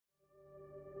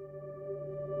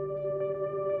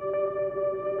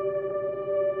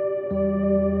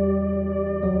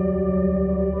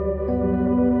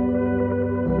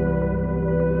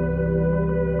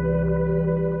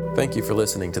Thank you for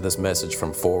listening to this message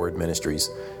from Forward Ministries.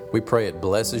 We pray it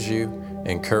blesses you,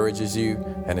 encourages you,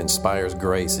 and inspires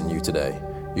grace in you today.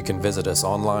 You can visit us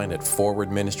online at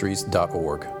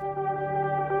forwardministries.org.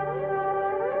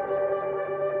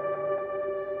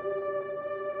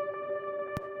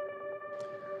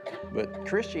 But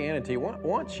Christianity,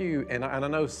 once you, and I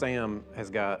know Sam has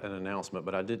got an announcement,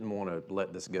 but I didn't want to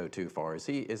let this go too far.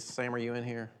 Is Sam, are you in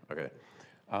here? Okay.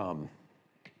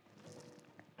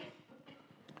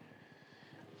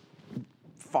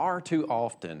 Far too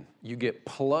often, you get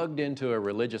plugged into a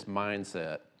religious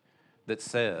mindset that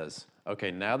says, okay,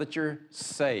 now that you're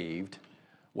saved,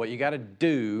 what you got to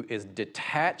do is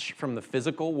detach from the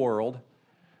physical world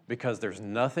because there's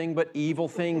nothing but evil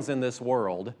things in this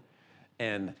world,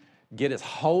 and get as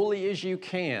holy as you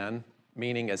can,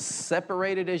 meaning as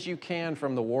separated as you can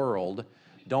from the world.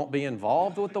 Don't be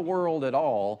involved with the world at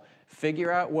all.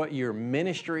 Figure out what your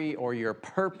ministry or your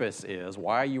purpose is,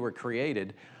 why you were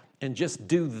created, and just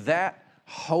do that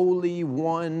holy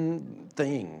one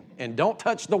thing. And don't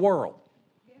touch the world.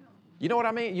 You know what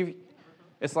I mean?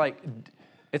 It's like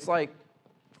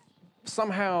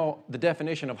somehow the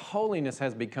definition of holiness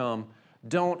has become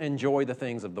don't enjoy the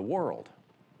things of the world.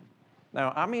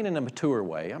 Now, I mean in a mature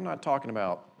way. I'm not talking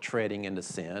about treading into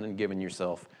sin and giving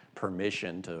yourself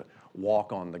permission to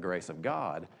walk on the grace of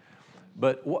God.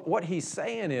 But what he's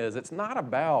saying is it's not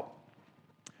about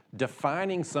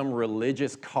defining some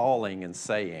religious calling and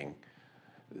saying,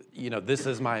 you know, this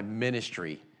is my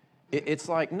ministry. It's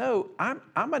like, no,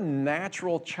 I'm a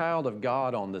natural child of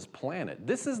God on this planet.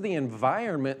 This is the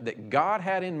environment that God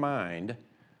had in mind.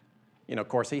 You know, of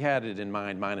course, he had it in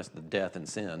mind minus the death and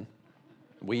sin.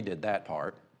 We did that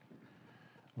part.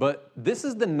 But this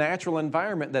is the natural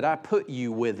environment that I put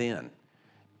you within.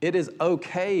 It is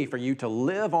okay for you to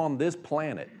live on this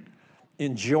planet,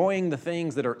 enjoying the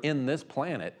things that are in this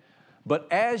planet. But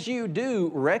as you do,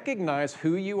 recognize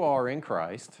who you are in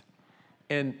Christ.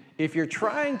 And if you're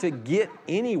trying to get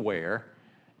anywhere,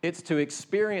 it's to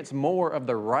experience more of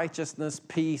the righteousness,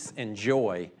 peace, and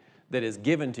joy that is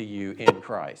given to you in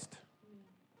Christ.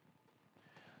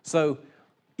 So,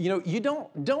 you know, you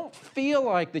don't feel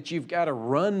like that you've got to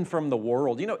run from the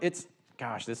world. You know, this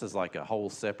is like a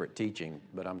whole separate teaching,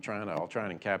 but I'll try and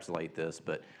encapsulate this.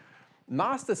 But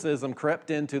Gnosticism crept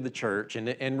into the church,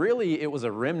 and really it was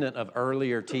a remnant of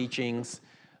earlier teachings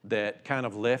that kind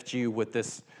of left you with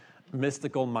this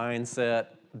mystical mindset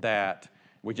that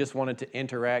we just wanted to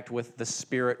interact with the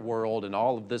spirit world, and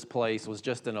all of this place was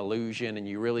just an illusion, and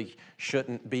you really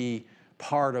shouldn't be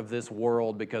part of this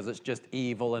world because it's just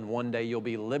evil, and one day you'll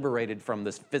be liberated from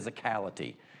this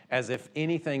physicality, as if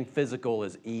anything physical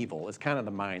is evil. It's kind of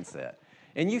the mindset.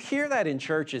 And you hear that in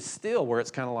churches still, where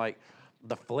it's kind of like,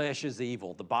 the flesh is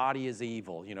evil, the body is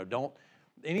evil, you know,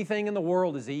 anything in the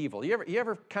world is evil. You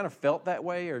ever kind of felt that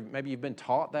way, or maybe you've been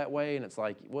taught that way, and it's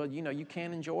like, well, you know, you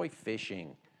can't enjoy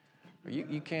fishing, or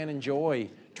you can't enjoy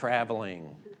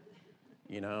traveling,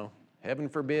 you know. Heaven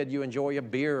forbid you enjoy a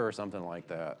beer or something like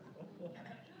that.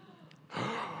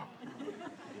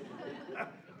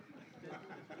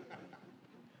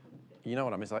 You know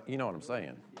what I'm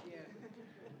saying?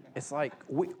 It's like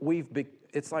we've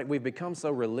become so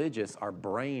religious, our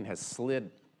brain has slid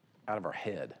out of our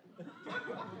head.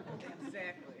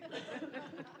 Exactly.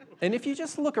 And if you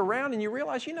just look around and you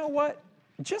realize, you know what?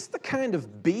 Just the kind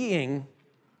of being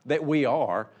that we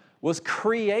are was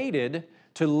created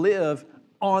to live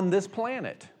on this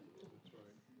planet.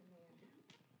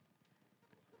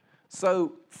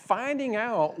 So finding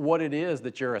out what it is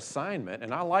that your assignment,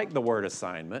 and I like the word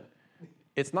assignment,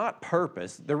 it's not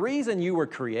purpose. The reason you were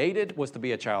created was to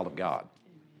be a child of God.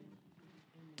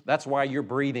 That's why you're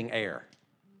breathing air.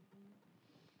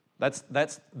 That's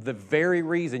the very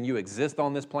reason you exist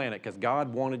on this planet, because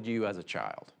God wanted you as a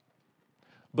child.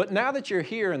 But now that you're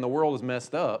here and the world is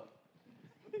messed up,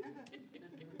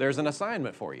 there's an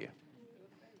assignment for you.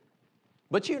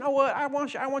 But you know what? I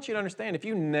want you to understand, if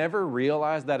you never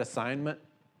realize that assignment,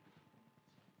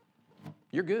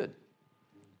 you're good.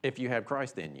 If you have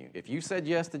Christ in you. If you said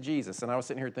yes to Jesus, and I was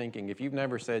sitting here thinking, if you've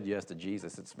never said yes to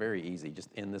Jesus, it's very easy.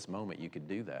 Just in this moment, you could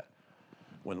do that.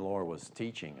 When Laura was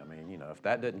teaching, I mean, you know, if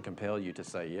that didn't compel you to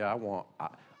say, yeah,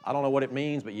 I don't know what it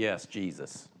means, but yes,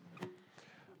 Jesus.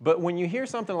 But when you hear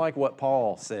something like what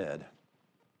Paul said,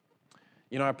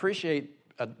 you know, I appreciate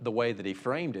the way that he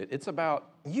framed it. It's about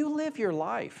you live your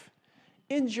life.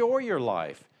 Enjoy your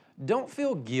life. Don't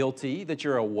feel guilty that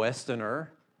you're a Westerner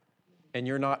and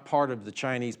you're not part of the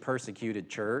Chinese persecuted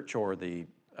church or the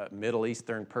Middle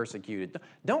Eastern persecuted.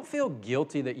 Don't feel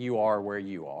guilty that you are where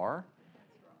you are.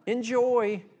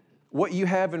 Enjoy what you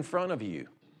have in front of you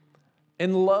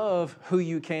and love who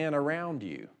you can around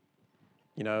you.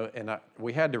 And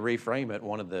we had to reframe it.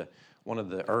 One of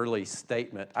the early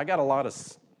statement. I got a lot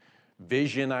of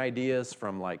vision ideas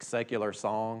from like secular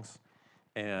songs,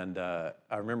 and I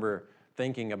remember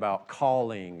thinking about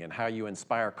calling and how you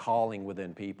inspire calling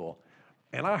within people.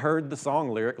 And I heard the song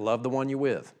lyric, "Love the one you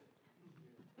with."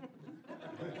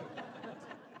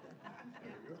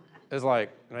 It's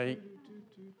like, hey,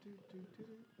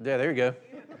 yeah, there you go.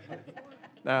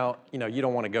 Now, you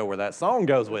don't want to go where that song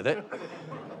goes with it.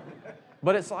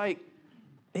 But it's like,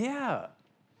 yeah,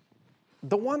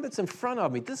 the one that's in front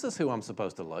of me, this is who I'm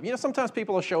supposed to love. Sometimes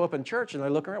people will show up in church and they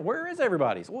look around, where is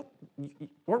everybody? Well,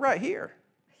 we're right here.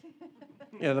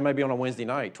 There may be on a Wednesday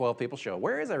night, 12 people show up.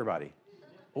 Where is everybody?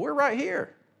 Well, we're right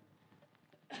here.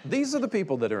 These are the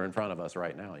people that are in front of us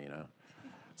right now,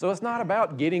 So it's not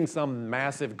about getting some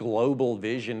massive global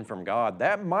vision from God.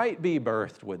 That might be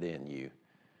birthed within you.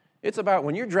 It's about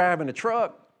when you're driving a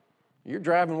truck, you're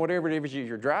driving whatever it is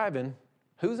you're driving,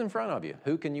 who's in front of you?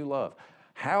 Who can you love?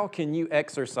 How can you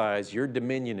exercise your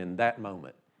dominion in that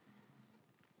moment?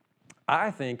 I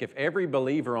think if every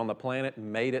believer on the planet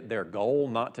made it their goal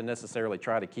not to necessarily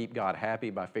try to keep God happy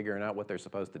by figuring out what they're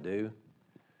supposed to do,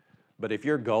 but if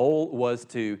your goal was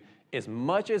to, as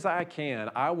much as I can,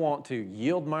 I want to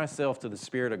yield myself to the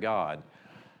Spirit of God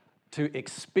to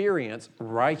experience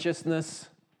righteousness,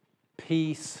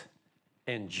 peace,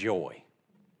 and joy.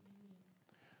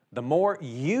 The more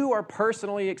you are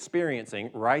personally experiencing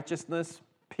righteousness,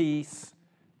 peace,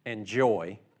 and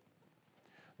joy,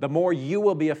 the more you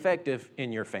will be effective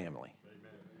in your family.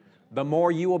 The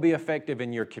more you will be effective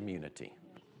in your community.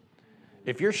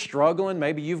 If you're struggling,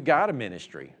 maybe you've got a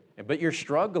ministry, but you're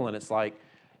struggling, it's like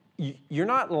you're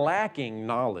not lacking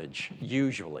knowledge,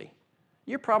 usually.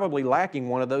 You're probably lacking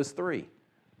one of those three,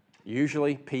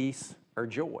 usually peace or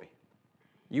joy.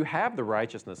 You have the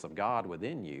righteousness of God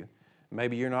within you.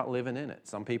 Maybe you're not living in it.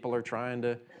 Some people are trying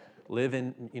to live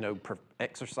in,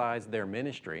 exercise their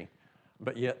ministry,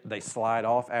 but yet they slide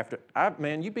off after.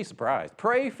 Man, you'd be surprised.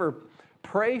 Pray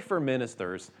for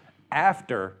ministers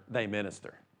after they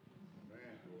minister,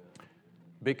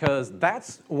 because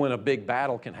that's when a big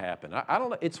battle can happen. I don't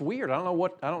know. It's weird. I don't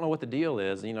know what the deal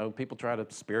is. People try to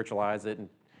spiritualize it and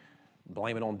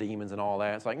blame it on demons and all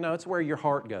that. It's like, no, it's where your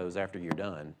heart goes after you're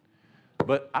done.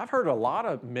 But I've heard a lot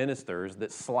of ministers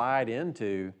that slide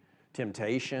into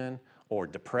temptation or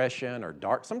depression or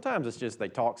dark. Sometimes it's just they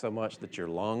talk so much that your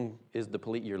lungs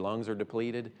are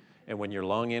depleted, and when your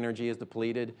lung energy is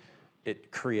depleted,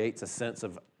 it creates a sense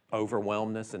of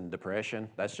overwhelmness and depression.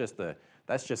 That's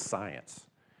just science.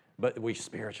 But we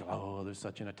spiritual, there's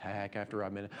such an attack after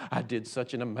I did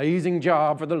such an amazing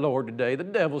job for the Lord today. The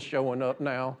devil's showing up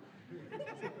now.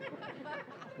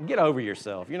 Get over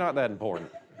yourself. You're not that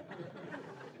important.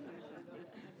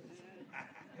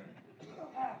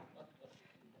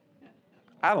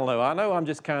 I don't know. I know I'm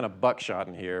just kind of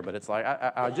buckshotting here, but it's like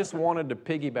I just wanted to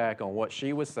piggyback on what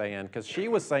she was saying, because she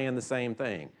was saying the same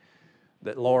thing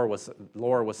that Laura was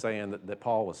saying, that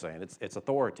Paul was saying. It's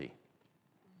authority.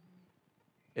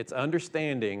 It's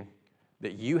understanding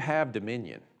that you have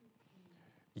dominion.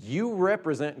 You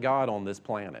represent God on this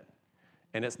planet.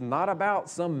 And it's not about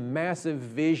some massive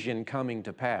vision coming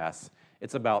to pass.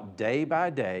 It's about day by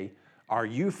day, are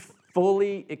you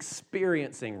fully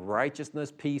experiencing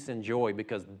righteousness, peace, and joy?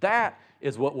 Because that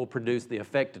is what will produce the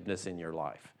effectiveness in your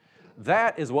life.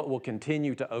 That is what will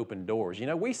continue to open doors.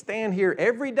 We stand here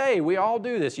every day. We all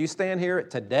do this. You stand here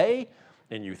today,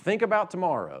 and you think about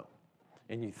tomorrow,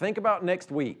 and you think about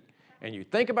next week, and you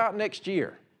think about next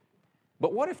year.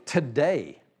 But what if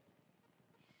today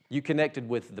you connected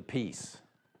with the peace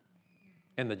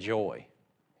and the joy?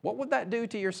 What would that do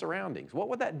to your surroundings? What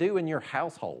would that do in your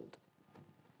household?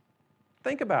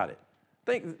 Think about it.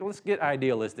 Let's get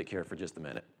idealistic here for just a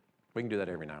minute. We can do that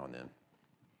every now and then.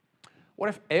 What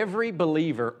if every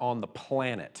believer on the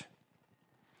planet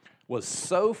was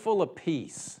so full of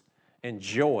peace and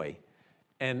joy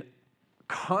and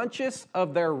conscious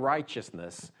of their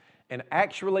righteousness and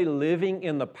actually living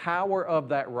in the power of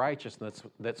that righteousness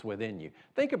that's within you?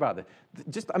 Think about it.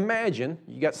 Just imagine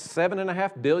you got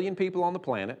 7.5 billion people on the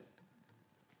planet.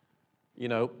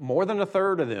 More than a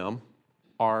third of them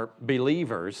are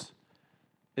believers.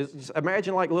 Just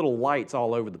imagine like little lights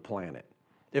all over the planet.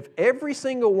 If every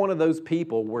single one of those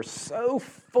people were so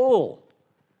full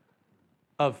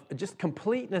of just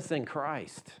completeness in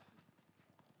Christ,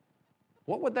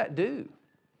 what would that do?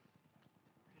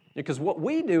 Because what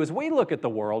we do is we look at the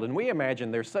world and we imagine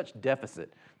there's such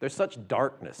deficit, there's such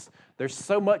darkness, there's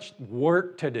so much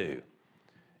work to do.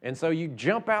 And so you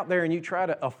jump out there and you try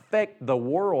to affect the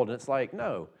world, and it's like,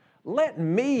 no, let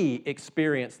me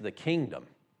experience the kingdom.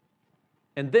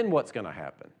 And then what's going to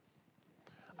happen?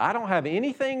 I don't have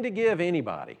anything to give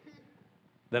anybody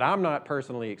that I'm not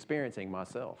personally experiencing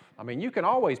myself. I mean, you can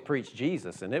always preach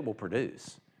Jesus and it will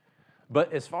produce.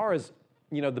 But as far as,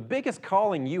 the biggest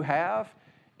calling you have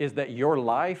is that your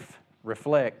life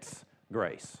reflects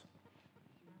grace.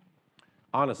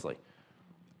 Honestly.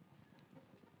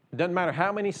 It doesn't matter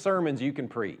how many sermons you can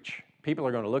preach. People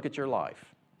are going to look at your life.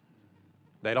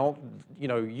 They don't, you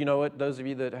know it, those of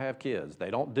you that have kids,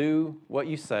 they don't do what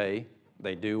you say,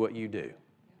 they do what you do.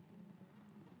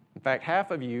 In fact,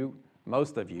 half of you,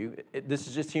 most of you, this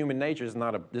is just human nature,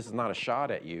 this is not a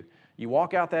shot at you. You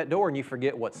walk out that door and you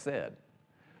forget what's said.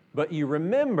 But you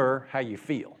remember how you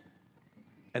feel.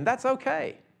 And that's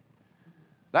okay.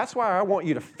 That's why I want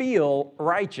you to feel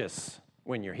righteous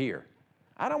when you're here.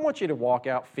 I don't want you to walk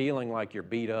out feeling like you're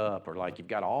beat up or like you've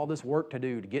got all this work to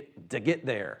do to get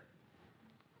there.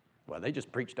 Well, they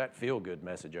just preached that feel-good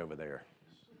message over there.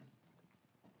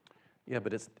 Yeah,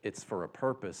 but it's for a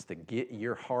purpose, to get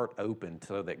your heart open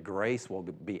so that grace will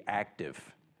be active.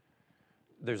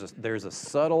 There's a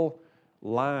subtle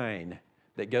line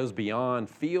that goes beyond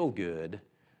feel-good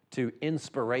to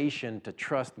inspiration to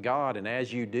trust God, and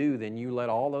as you do, then you let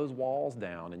all those walls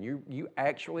down and you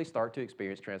actually start to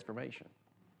experience transformation.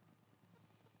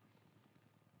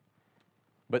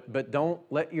 But don't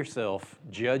let yourself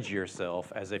judge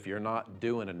yourself as if you're not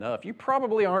doing enough. You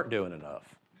probably aren't doing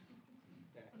enough.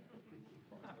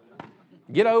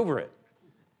 Get over it.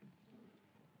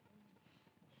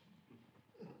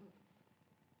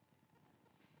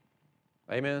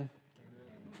 Amen?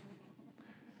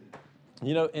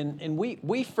 And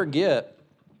we forget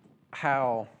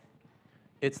how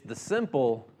it's the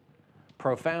simple,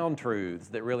 profound truths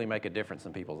that really make a difference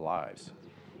in people's lives.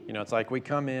 It's like we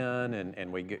come in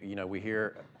and we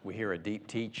hear a deep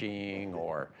teaching,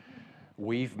 or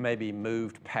we've maybe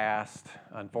moved past,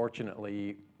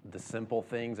 unfortunately, the simple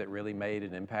things that really made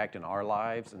an impact in our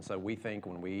lives. And so we think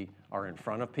when we are in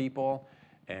front of people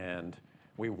and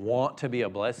we want to be a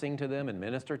blessing to them and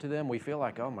minister to them, we feel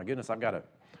like, oh my goodness, I've got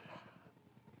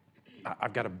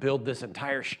to build this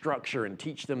entire structure and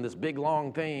teach them this big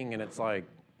long thing. And it's like,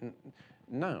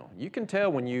 no, you can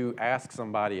tell when you ask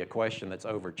somebody a question that's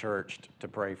over-churched to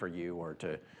pray for you, or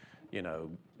to,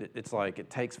 it's like it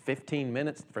takes 15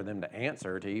 minutes for them to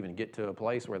answer to even get to a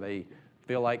place where they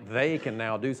feel like they can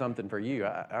now do something for you.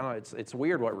 I don't know, it's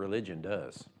weird what religion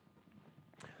does.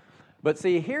 But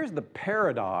see, here's the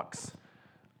paradox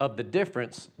of the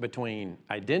difference between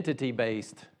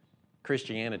identity-based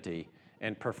Christianity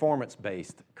and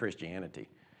performance-based Christianity.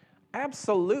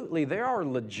 Absolutely, there are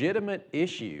legitimate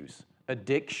issues,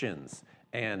 addictions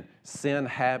and sin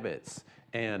habits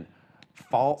and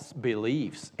false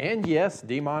beliefs, and yes,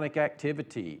 demonic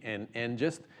activity and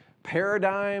just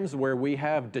paradigms where we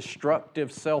have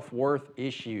destructive self-worth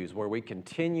issues, where we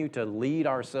continue to lead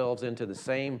ourselves into the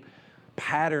same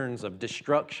patterns of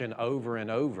destruction over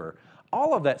and over.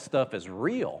 All of that stuff is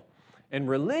real. And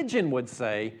religion would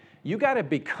say, you got to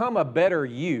become a better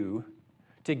you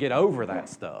to get over that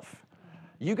stuff.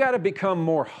 You got to become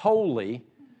more holy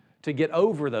to get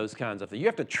over those kinds of things. You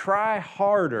have to try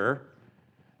harder.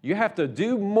 You have to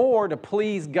do more to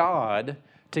please God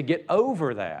to get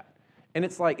over that. And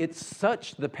it's like, it's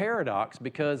such the paradox,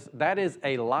 because that is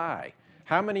a lie.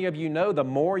 How many of you know the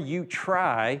more you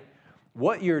try,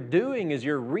 what you're doing is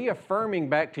you're reaffirming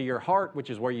back to your heart, which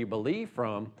is where you believe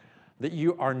from, that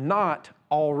you are not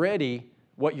already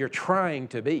what you're trying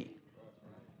to be.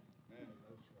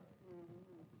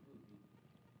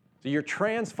 So you're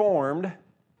transformed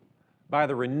by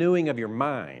the renewing of your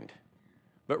mind.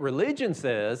 But religion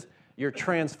says you're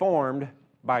transformed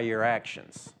by your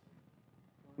actions.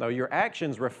 No, your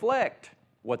actions reflect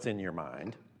what's in your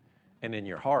mind and in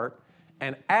your heart.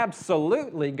 And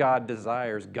absolutely God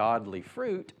desires godly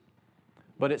fruit,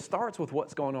 but it starts with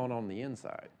what's going on the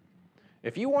inside.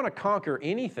 If you want to conquer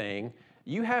anything,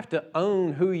 you have to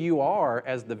own who you are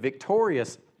as the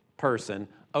victorious person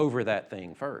over that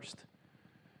thing first.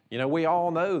 We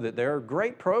all know that there are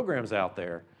great programs out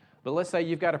there, but let's say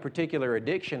you've got a particular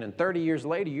addiction and 30 years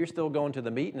later you're still going to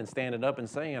the meeting and standing up and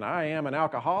saying, I am an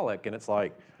alcoholic, and it's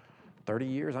like, 30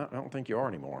 years? I don't think you are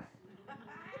anymore.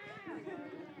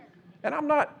 And I'm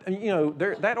not,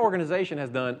 that organization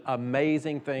has done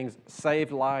amazing things,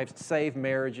 saved lives, saved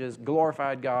marriages,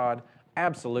 glorified God,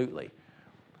 absolutely.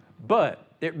 But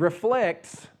it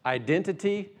reflects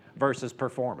identity versus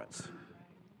performance.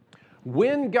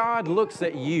 When God looks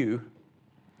at you,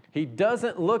 He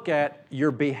doesn't look at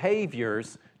your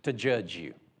behaviors to judge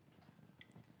you.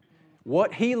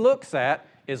 What He looks at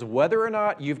is whether or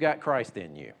not you've got Christ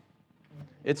in you.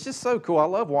 It's just so cool. I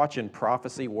love watching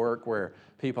prophecy work where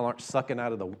people aren't sucking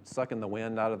the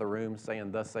wind out of the room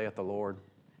saying, "Thus saith the Lord."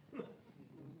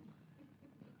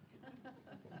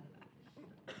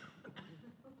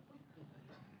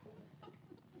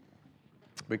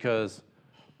 Because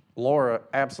Laura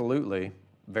absolutely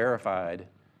verified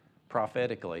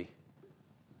prophetically.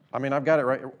 I mean, I've got it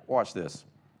right. Watch this.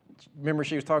 Remember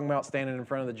she was talking about standing in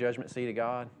front of the judgment seat of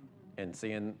God and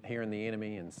hearing the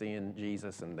enemy and seeing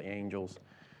Jesus and the angels.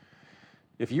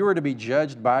 If you were to be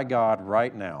judged by God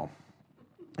right now,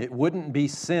 it wouldn't be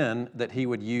sin that he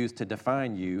would use to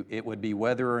define you. It would be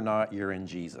whether or not you're in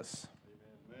Jesus.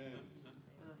 Amen.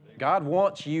 God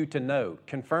wants you to know.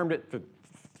 Confirmed it for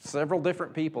several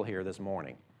different people here this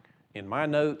morning. In my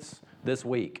notes this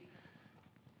week.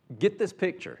 Get this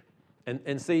picture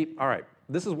and see, all right,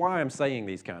 this is why I'm saying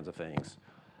these kinds of things.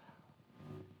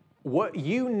 What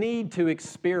you need to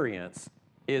experience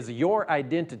is your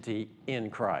identity in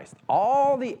Christ.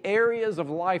 All the areas of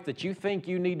life that you think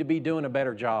you need to be doing a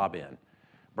better job in,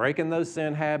 breaking those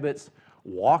sin habits,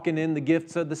 walking in the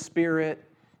gifts of the Spirit,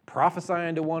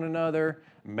 prophesying to one another,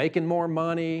 making more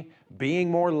money,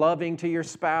 being more loving to your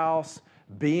spouse,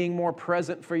 being more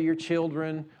present for your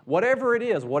children, whatever it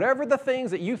is, whatever the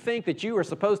things that you think that you are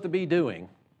supposed to be doing.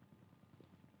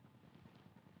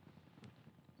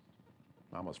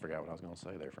 I almost forgot what I was going to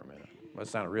say there for a minute. That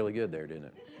sounded really good there, didn't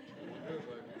it?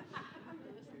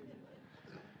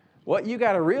 What you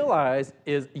got to realize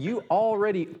is you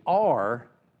already are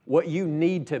what you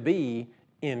need to be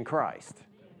in Christ.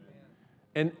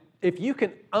 And if you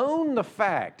can own the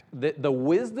fact that the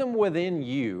wisdom within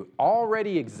you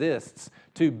already exists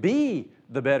to be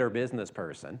the better business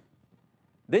person,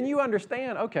 then you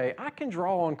understand, okay, I can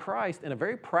draw on Christ in a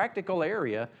very practical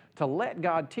area to let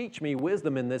God teach me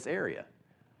wisdom in this area.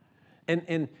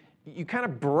 And you kind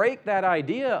of break that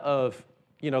idea of,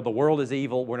 the world is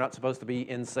evil. We're not supposed to be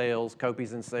in sales.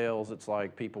 Kopi's in sales. It's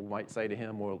like people might say to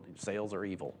him, well, sales are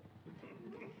evil.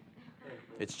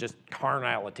 It's just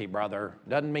carnality, brother.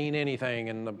 Doesn't mean anything.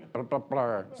 And the blah, blah,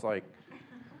 blah. It's like,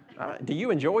 do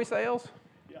you enjoy sales?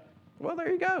 Yeah. Well,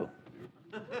 there you go.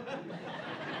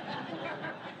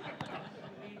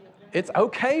 It's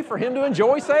okay for him to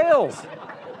enjoy sales.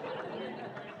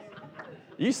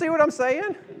 You see what I'm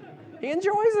saying? He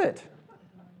enjoys it.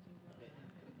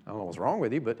 I don't know what's wrong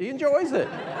with you, but he enjoys it.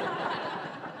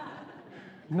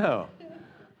 No,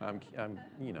 I'm.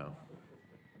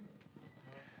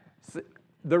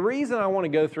 The reason I want to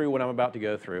go through what I'm about to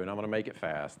go through, and I'm going to make it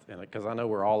fast, because I know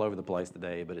we're all over the place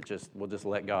today, but we'll just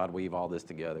let God weave all this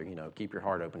together. Keep your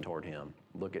heart open toward Him.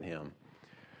 Look at Him.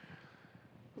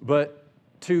 But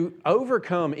to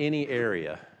overcome any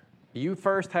area, you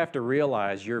first have to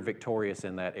realize you're victorious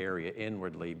in that area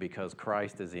inwardly because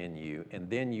Christ is in you, and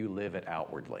then you live it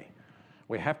outwardly.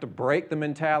 We have to break the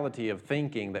mentality of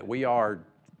thinking that we are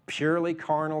purely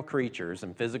carnal creatures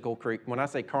and physical creatures. When I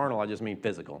say carnal, I just mean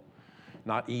physical,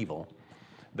 not evil.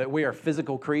 That we are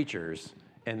physical creatures,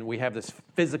 and we have this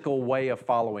physical way of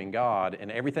following God, and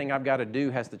everything I've got to do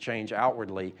has to change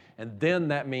outwardly, and then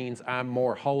that means I'm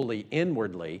more holy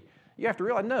inwardly. You have to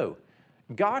realize, no.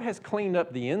 God has cleaned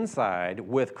up the inside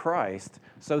with Christ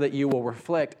so that you will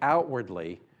reflect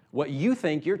outwardly what you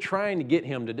think you're trying to get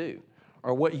Him to do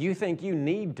or what you think you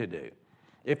need to do.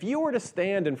 If you were to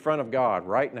stand in front of God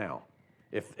right now,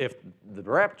 if the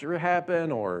rapture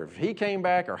happened or if He came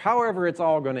back or however it's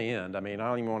all going to end, I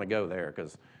don't even want to go there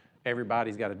because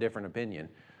everybody's got a different opinion.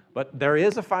 But there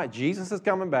is a fight. Jesus is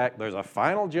coming back. There's a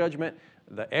final judgment.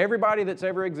 Everybody that's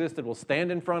ever existed will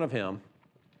stand in front of Him.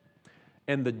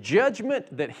 And the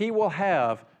judgment that He will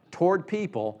have toward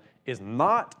people is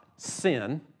not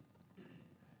sin,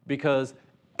 because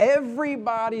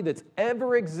everybody that's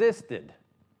ever existed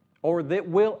or that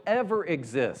will ever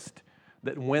exist,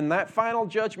 that when that final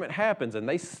judgment happens and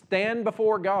they stand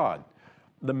before God,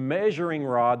 the measuring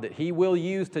rod that He will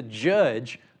use to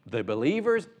judge the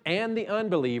believers and the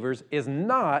unbelievers is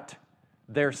not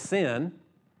their sin,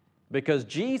 because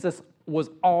Jesus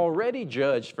was already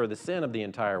judged for the sin of the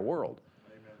entire world.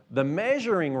 The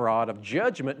measuring rod of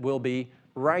judgment will be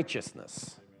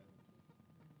righteousness.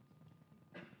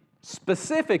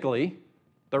 Specifically,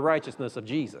 the righteousness of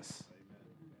Jesus.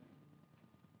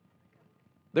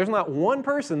 There's not one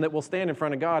person that will stand in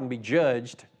front of God and be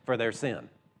judged for their sin.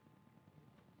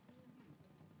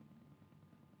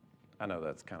 I know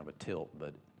that's kind of a tilt,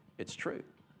 but it's true.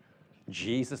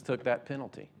 Jesus took that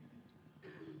penalty.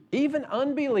 Even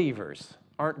unbelievers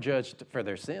aren't judged for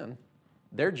their sin.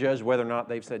 They're judged whether or not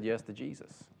they've said yes to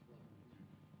Jesus.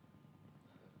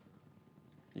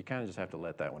 You kind of just have to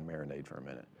let that one marinate for a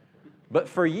minute. But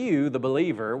for you, the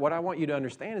believer, what I want you to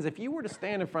understand is if you were to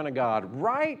stand in front of God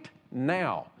right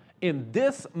now, in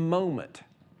this moment,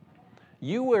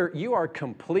 you are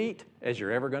complete as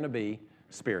you're ever going to be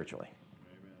spiritually.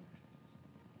 Amen.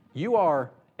 You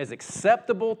are as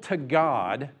acceptable to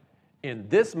God in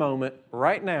this moment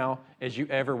right now as you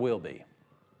ever will be.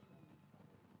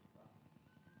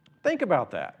 Think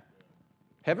about that.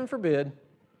 Heaven forbid,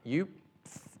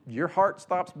 your heart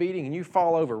stops beating and you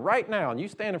fall over right now and you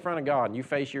stand in front of God and you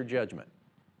face your judgment.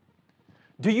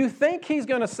 Do you think He's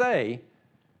going to say,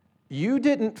 you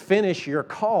didn't finish your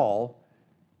call,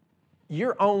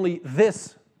 you're only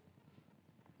this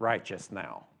righteous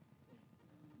now?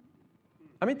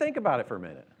 I mean, think about it for a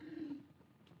minute.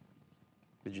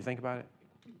 Did you think about it?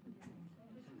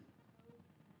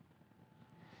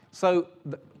 So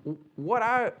what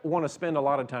I want to spend a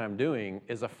lot of time doing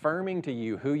is affirming to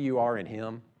you who you are in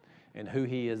Him and who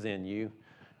He is in you,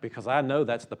 because I know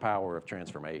that's the power of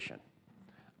transformation.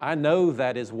 I know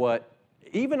that is what,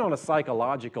 even on a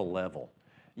psychological level,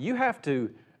 you have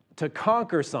to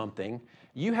conquer something,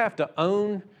 you have to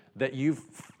own that you've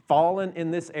fallen in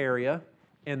this area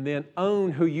and then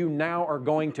own who you now are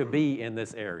going to be in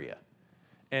this area.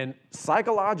 And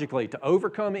psychologically, to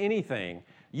overcome anything,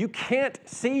 you can't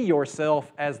see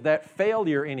yourself as that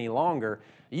failure any longer.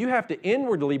 You have to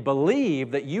inwardly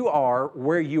believe that you are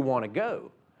where you want to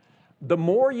go. The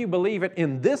more you believe it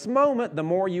in this moment, the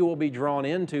more you will be drawn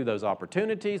into those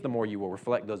opportunities, the more you will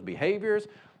reflect those behaviors.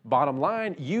 Bottom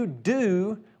line, you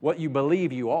do what you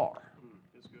believe you are.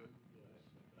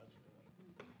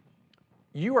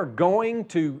 You are going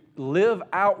to live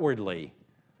outwardly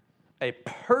a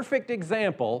perfect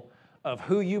example of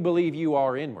who you believe you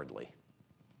are inwardly.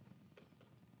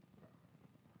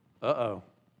 Uh-oh.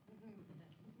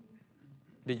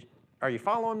 Are you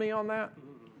following me on that?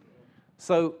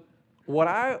 So what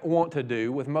I want to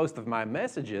do with most of my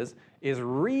messages is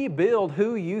rebuild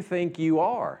who you think you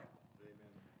are.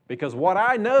 Because what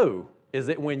I know is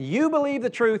that when you believe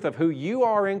the truth of who you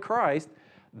are in Christ,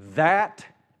 that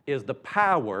is the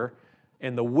power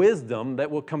and the wisdom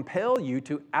that will compel you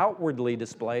to outwardly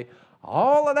display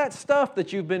all of that stuff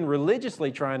that you've been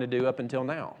religiously trying to do up until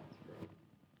now.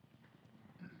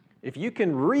 If you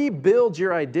can rebuild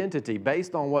your identity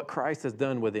based on what Christ has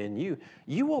done within you,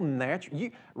 you will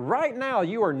right now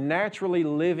you are naturally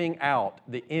living out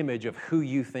the image of who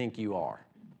you think you are.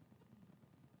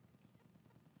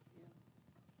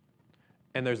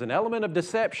 And there's an element of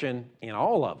deception in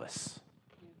all of us.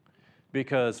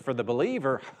 Because for the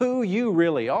believer, who you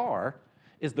really are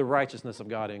is the righteousness of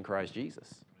God in Christ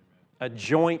Jesus. A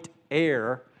joint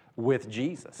heir with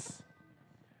Jesus.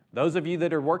 Those of you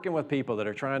that are working with people that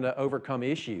are trying to overcome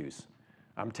issues,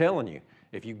 I'm telling you,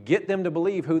 if you get them to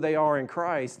believe who they are in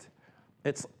Christ,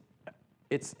 it's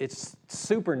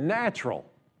supernatural,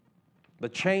 the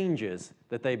changes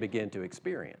that they begin to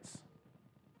experience.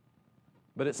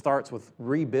 But it starts with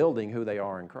rebuilding who they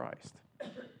are in Christ.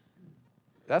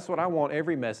 That's what I want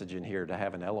every message in here to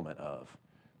have an element of.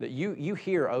 That you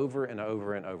hear over and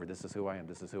over and over, this is who I am,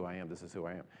 this is who I am, this is who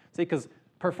I am. See, because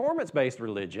performance-based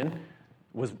religion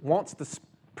wants to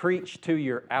preach to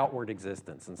your outward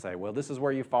existence and say, well, this is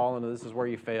where you've fallen, and this is where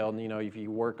you failed, and, if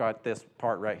you work at this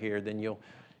part right here, then you'll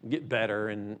get better,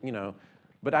 and,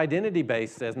 But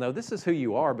identity-based says, no, this is who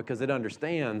you are, because it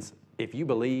understands if you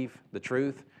believe the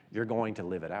truth, you're going to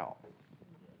live it out.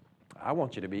 I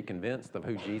want you to be convinced of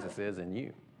who Jesus is in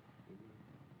you.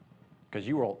 Because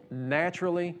you will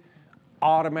naturally,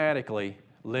 automatically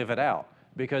live it out,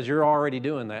 because you're already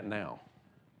doing that now.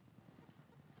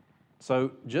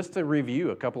 So just to review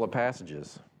a couple of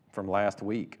passages from last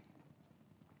week.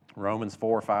 Romans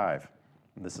 4:5.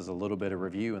 This is a little bit of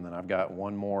review, and then I've got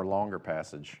one more longer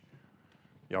passage.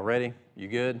 Y'all ready? You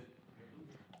good?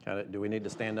 Do we need to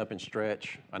stand up and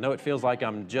stretch? I know it feels like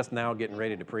I'm just now getting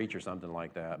ready to preach or something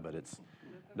like that, but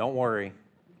don't worry.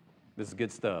 This is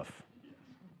good stuff.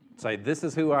 Say, this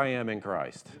is who I am in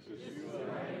Christ.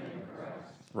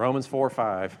 Romans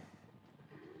 4:5.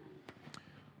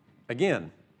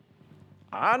 Again,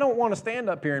 I don't want to stand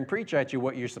up here and preach at you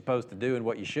what you're supposed to do and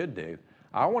what you should do.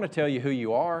 I want to tell you who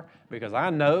you are, because I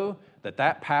know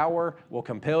that power will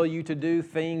compel you to do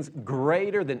things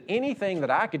greater than anything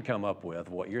that I could come up with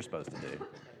what you're supposed to do,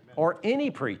 or any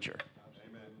preacher.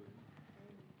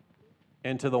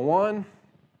 And to the one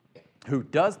who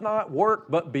does not work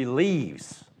but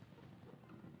believes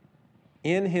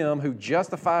in Him who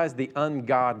justifies the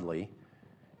ungodly,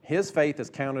 his faith is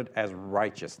counted as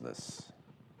righteousness.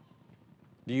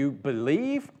 Do you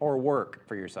believe or work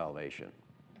for your salvation?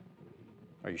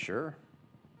 Are you sure?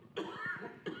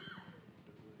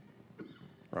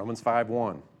 Romans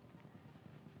 5:1.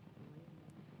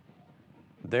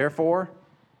 Therefore,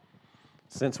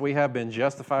 since we have been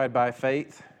justified by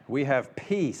faith, we have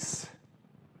peace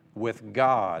with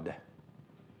God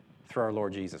through our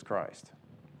Lord Jesus Christ.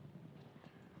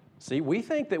 See, we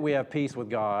think that we have peace with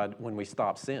God when we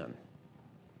stop sin.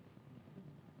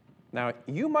 Now,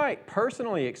 you might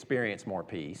personally experience more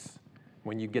peace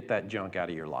when you get that junk out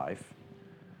of your life.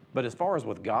 But as far as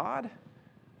with God,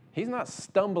 He's not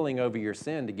stumbling over your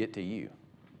sin to get to you.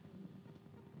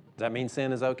 Does that mean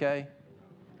sin is okay?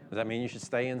 Does that mean you should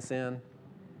stay in sin?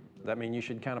 Does that mean you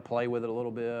should kind of play with it a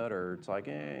little bit? Or it's like,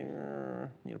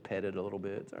 pet it a little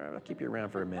bit? It's all right, I'll keep you around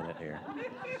for a minute here.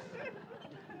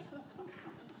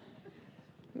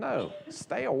 No,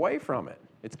 stay away from it.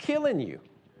 It's killing you.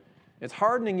 It's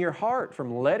hardening your heart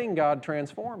from letting God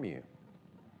transform you.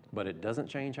 But it doesn't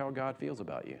change how God feels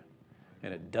about you.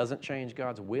 And it doesn't change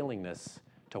God's willingness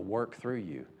to work through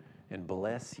you and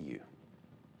bless you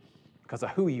because of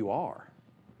who you are.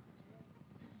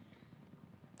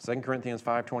 2 Corinthians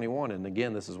 5:21, and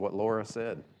again, this is what Laura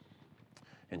said,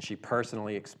 and she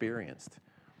personally experienced.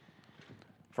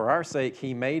 For our sake,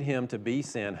 He made Him to be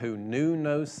sin who knew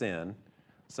no sin,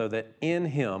 so that in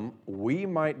Him we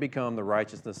might become the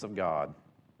righteousness of God.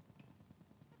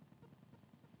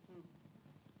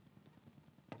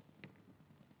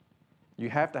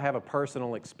 You have to have a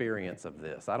personal experience of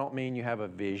this. I don't mean you have a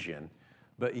vision,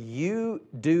 but you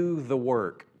do the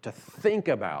work to think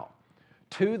about,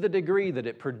 to the degree that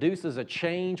it produces a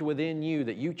change within you,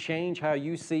 that you change how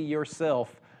you see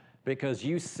yourself because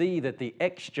you see that the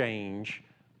exchange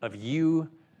of you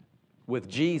with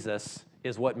Jesus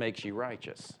is what makes you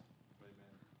righteous.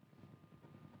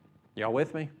 Y'all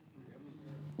with me?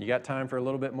 You got time for a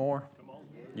little bit more?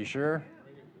 You sure?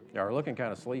 Y'all are looking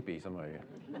kind of sleepy, some of you.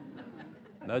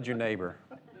 Nudge your neighbor.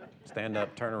 Stand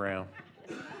up, turn around.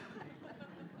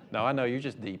 No, I know you're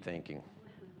just deep thinking.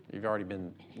 You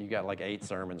got like 8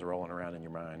 sermons rolling around in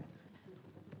your mind.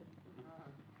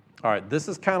 All right, this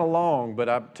is kind of long, but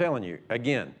I'm telling you,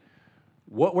 again,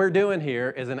 what we're doing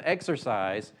here is an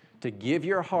exercise to give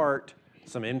your heart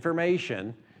some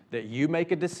information that you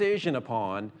make a decision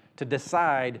upon to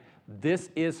decide, this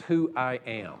is who I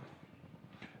am.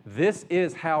 This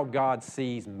is how God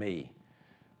sees me.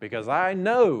 Because I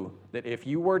know that if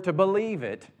you were to believe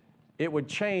it, it would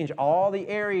change all the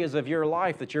areas of your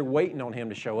life that you're waiting on Him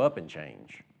to show up and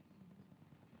change.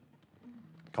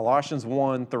 Colossians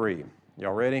 1:3.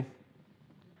 Y'all ready?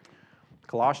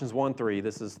 Colossians 1:3.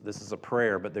 This is a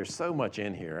prayer, but there's so much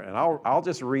in here. And I'll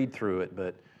just read through it,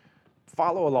 but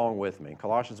follow along with me.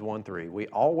 Colossians 1:3. We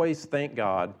always thank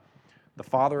God, the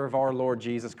Father of our Lord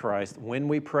Jesus Christ, when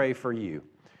we pray for you,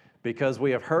 because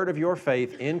we have heard of your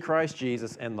faith in Christ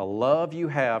Jesus and the love you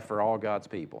have for all God's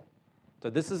people. So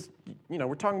this is,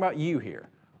 we're talking about you here.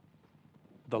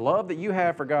 The love that you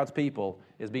have for God's people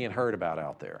is being heard about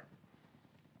out there.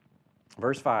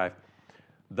 Verse 5,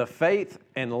 the faith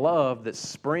and love that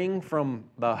spring from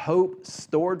the hope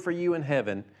stored for you in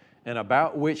heaven and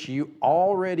about which you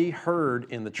already heard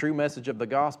in the true message of the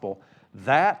gospel,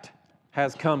 that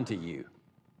has come to you.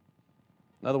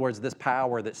 In other words, this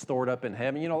power that's stored up in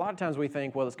heaven. A lot of times we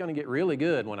think, well, it's going to get really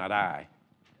good when I die.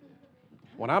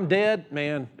 When I'm dead,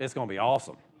 man, it's going to be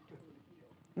awesome.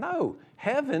 No,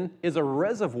 heaven is a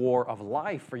reservoir of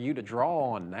life for you to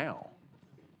draw on now.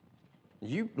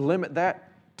 You limit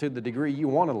that to the degree you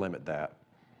want to limit that.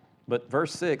 But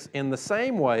verse 6, in the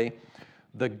same way,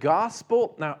 the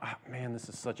gospel, now, man, this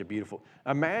is such a beautiful,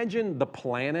 imagine the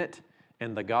planet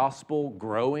and the gospel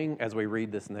growing as we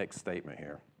read this next statement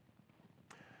here.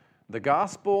 The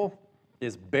gospel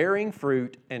is bearing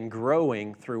fruit and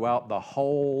growing throughout the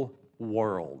whole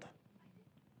world.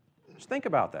 Just think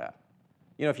about that.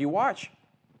 If you watch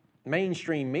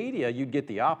mainstream media, you'd get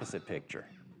the opposite picture.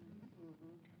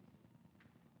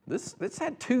 This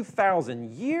had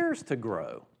 2,000 years to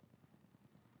grow.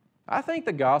 I think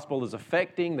the gospel is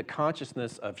affecting the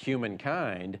consciousness of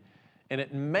humankind, and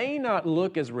it may not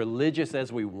look as religious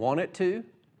as we want it to.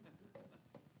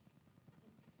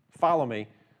 Follow me.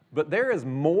 But there is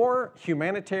more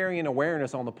humanitarian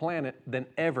awareness on the planet than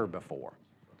ever before.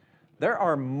 There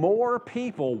are more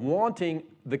people wanting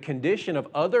the condition of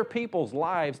other people's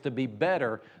lives to be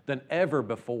better than ever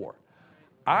before.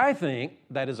 I think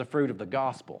that is a fruit of the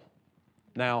gospel.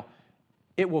 Now,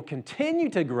 it will continue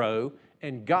to grow,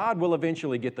 and God will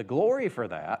eventually get the glory for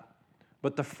that,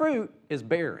 but the fruit is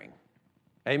bearing.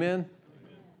 Amen?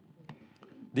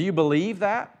 Do you believe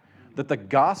that? That the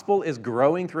gospel is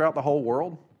growing throughout the whole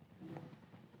world?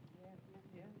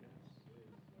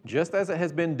 Just as it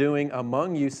has been doing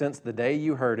among you since the day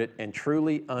you heard it and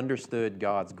truly understood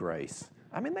God's grace.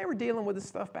 They were dealing with this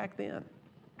stuff back then.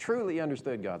 Truly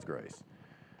understood God's grace.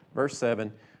 Verse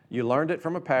 7, you learned it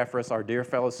from Epaphras, our dear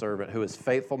fellow servant, who is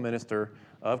faithful minister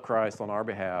of Christ on our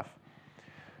behalf,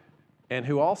 and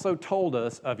who also told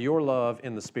us of your love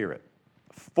in the Spirit.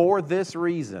 For this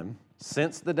reason,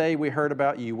 since the day we heard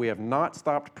about you, we have not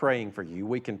stopped praying for you.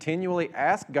 We continually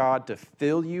ask God to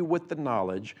fill you with the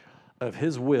knowledge of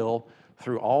His will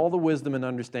through all the wisdom and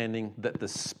understanding that the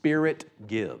Spirit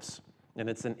gives. And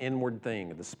it's an inward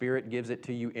thing. The Spirit gives it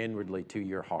to you inwardly, to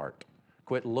your heart.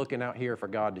 Quit looking out here for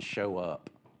God to show up.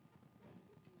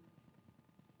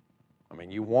 I mean,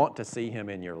 you want to see Him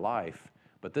in your life,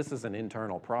 but this is an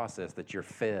internal process that you're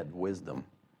fed wisdom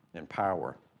and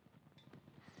power.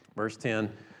 Verse 10,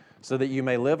 so that you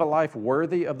may live a life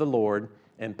worthy of the Lord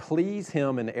and please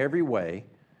Him in every way,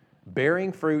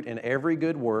 bearing fruit in every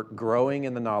good work, growing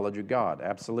in the knowledge of God.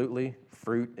 Absolutely,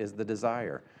 fruit is the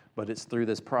desire, but it's through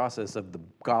this process of the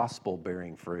gospel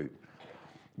bearing fruit.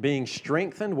 Being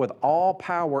strengthened with all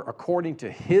power according to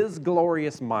His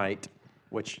glorious might,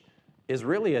 which is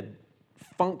really a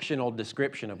functional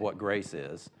description of what grace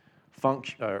is,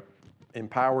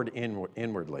 empowered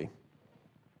inwardly,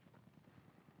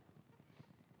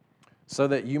 so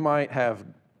that you might have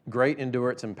great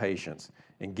endurance and patience,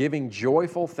 and giving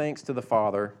joyful thanks to the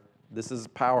Father. This is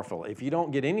powerful. If you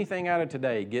don't get anything out of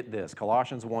today, get this,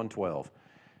 Colossians 1:12.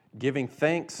 Giving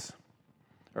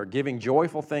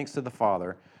joyful thanks to the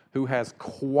Father, who has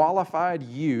qualified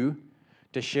you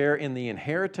to share in the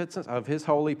inheritance of His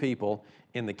holy people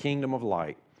in the kingdom of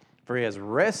light. For He has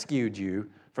rescued you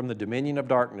from the dominion of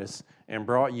darkness and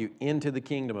brought you into the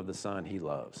kingdom of the Son He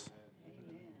loves.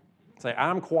 Amen. Say,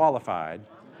 I'm qualified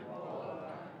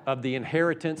of the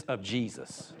inheritance of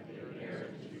Jesus.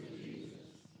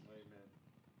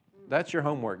 That's your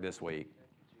homework this week.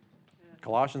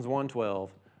 Colossians 1:12.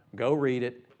 Go read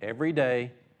it every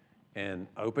day and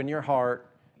open your heart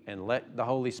and let the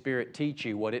Holy Spirit teach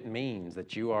you what it means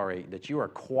that you are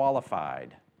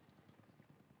qualified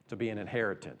to be an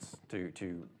inheritance,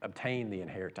 to obtain the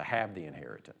inheritance, to have the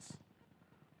inheritance.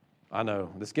 I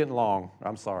know, this is getting long.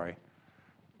 I'm sorry.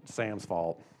 Sam's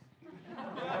fault.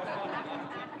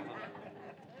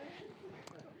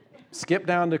 Skip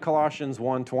down to Colossians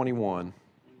 1:21.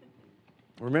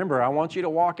 Remember, I want you to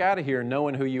walk out of here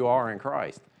knowing who you are in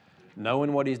Christ,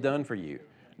 knowing what He's done for you,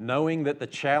 knowing that the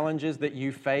challenges that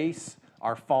you face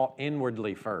are fought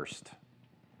inwardly first.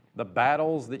 The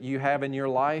battles that you have in your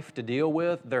life to deal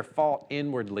with, they're fought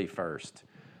inwardly first.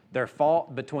 They're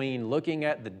fought between looking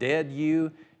at the dead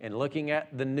you and looking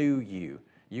at the new you.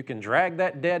 You can drag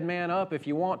that dead man up if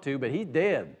you want to, but he's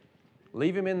dead.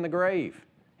 Leave him in the grave.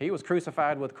 He was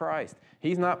crucified with Christ.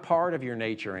 He's not part of your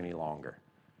nature any longer.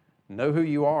 Know who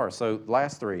you are. So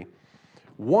last three.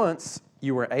 Once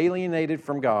you were alienated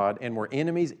from God and were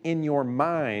enemies in your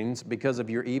minds because of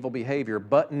your evil behavior,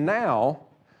 but now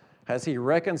has He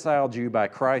reconciled you by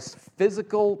Christ's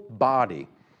physical body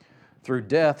through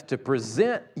death to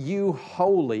present you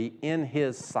holy in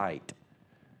His sight.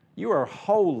 You are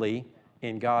holy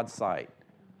in God's sight.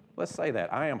 Let's say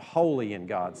that. I am holy in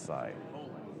God's sight.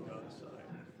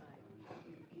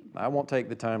 I won't take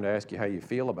the time to ask you how you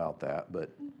feel about that, but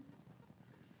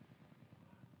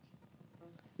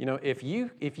you know, if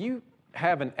you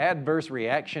have an adverse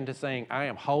reaction to saying, I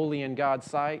am holy in God's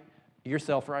sight, you're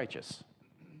self-righteous.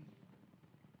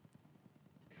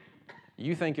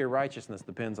 You think your righteousness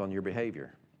depends on your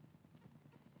behavior.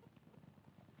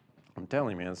 I'm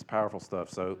telling you, man, it's powerful stuff.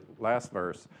 So, last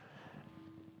verse.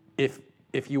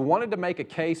 If you wanted to make a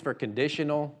case for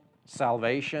conditional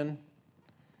salvation,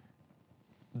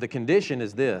 the condition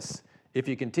is this: if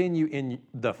you continue in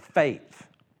the faith.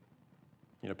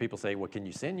 You know, people say, well, can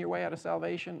you sin your way out of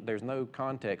salvation? There's no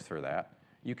context for that.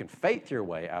 You can faith your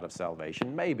way out of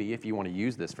salvation, maybe, if you want to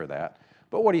use this for that.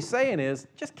 But what he's saying is,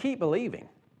 just keep believing.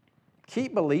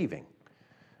 Keep believing.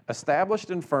 Established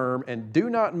and firm, and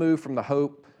do not move from the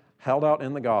hope held out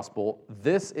in the gospel.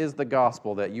 This is the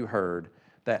gospel that you heard,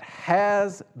 that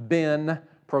has been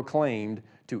proclaimed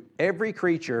to every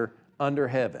creature under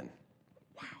heaven.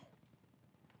 Wow.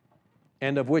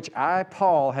 And of which I,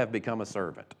 Paul, have become a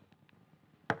servant.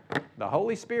 The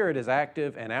Holy Spirit is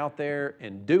active and out there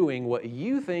and doing what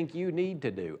you think you need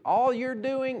to do. All you're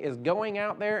doing is going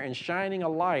out there and shining a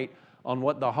light on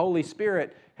what the Holy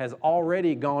Spirit has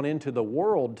already gone into the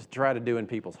world to try to do in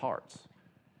people's hearts.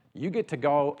 You get to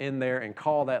go in there and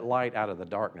call that light out of the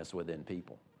darkness within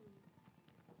people.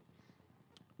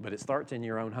 But it starts in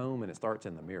your own home and it starts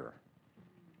in the mirror.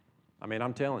 I mean,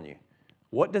 I'm telling you,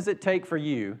 what does it take for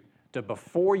you to,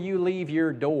 before you leave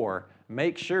your door,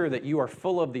 make sure that you are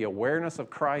full of the awareness of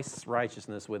Christ's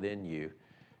righteousness within you?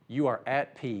 You are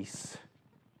at peace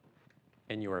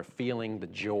and you are feeling the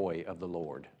joy of the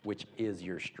Lord, which is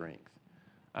your strength.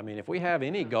 I mean, if we have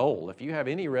any goal, if you have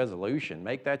any resolution,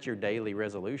 make that your daily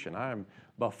resolution.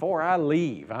 Before I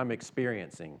leave, I'm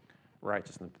experiencing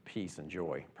righteousness, peace, and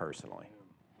joy personally.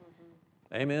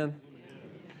 Mm-hmm. Amen?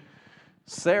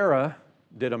 Sarah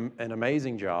did an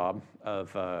amazing job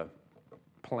of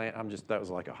I'm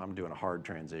doing a hard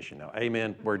transition now.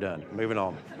 Amen, we're done. Moving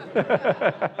on.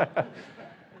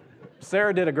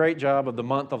 Sarah did a great job of the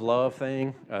month of love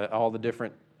thing, all the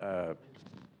different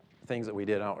things that we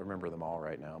did. I don't remember them all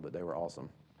right now, but they were awesome.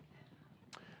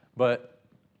 But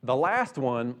the last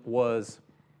one was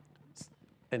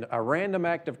a random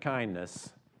act of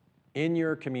kindness in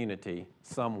your community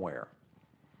somewhere.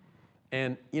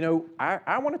 And,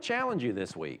 I want to challenge you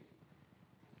this week.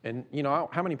 And,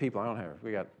 how many people? I don't have.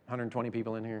 We got 120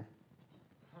 people in here?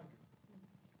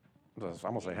 I'm going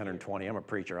to say 120. I'm a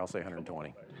preacher. I'll say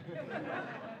 120.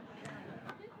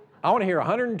 I want to hear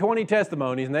 120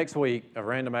 testimonies next week of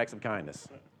random acts of kindness.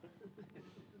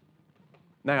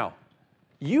 Now,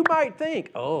 you might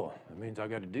think, oh, that means I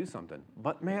got to do something.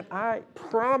 But, man, I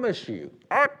promise you,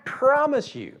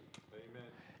 amen,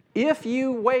 if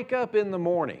you wake up in the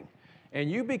morning and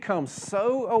you become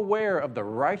so aware of the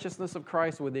righteousness of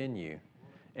Christ within you,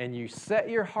 and you set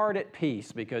your heart at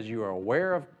peace because you are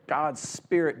aware of God's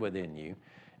Spirit within you,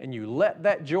 and you let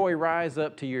that joy rise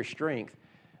up to your strength,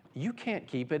 you can't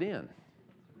keep it in.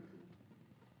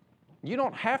 You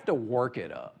don't have to work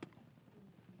it up.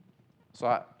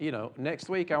 So, next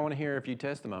week I want to hear a few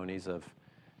testimonies of,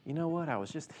 you know what, I was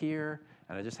just here,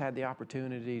 and I just had the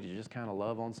opportunity to just kind of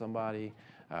love on somebody.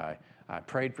 I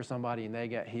prayed for somebody and they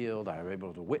got healed. I was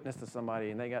able to witness to somebody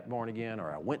and they got born again,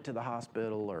 or I went to the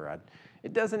hospital,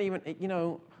 it doesn't even,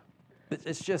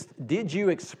 it's just, did you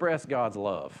express God's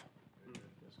love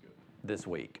this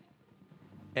week?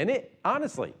 And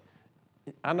honestly,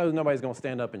 I know nobody's going to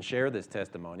stand up and share this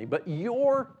testimony, but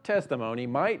your testimony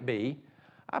might be,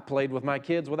 I played with my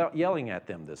kids without yelling at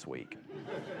them this week.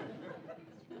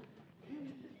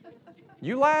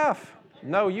 You laugh.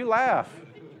 No, you laugh.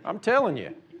 I'm telling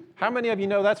you. How many of you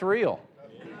know that's real?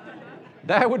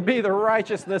 That would be the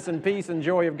righteousness and peace and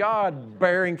joy of God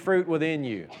bearing fruit within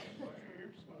you.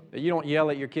 That you don't yell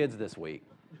at your kids this week.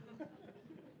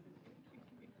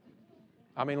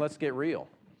 I mean, let's get real.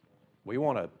 We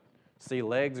want to see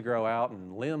legs grow out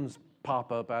and limbs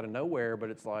pop up out of nowhere, but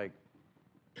it's like,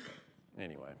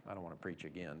 anyway, I don't want to preach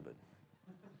again, but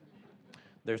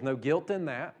there's no guilt in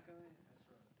that.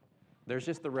 There's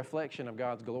just the reflection of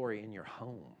God's glory in your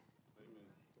home.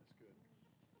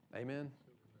 Amen?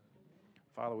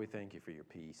 Father, we thank you for your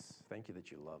peace. Thank you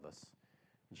that you love us.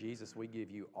 Jesus, we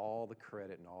give you all the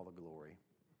credit and all the glory.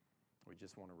 We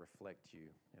just want to reflect you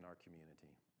in our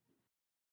community.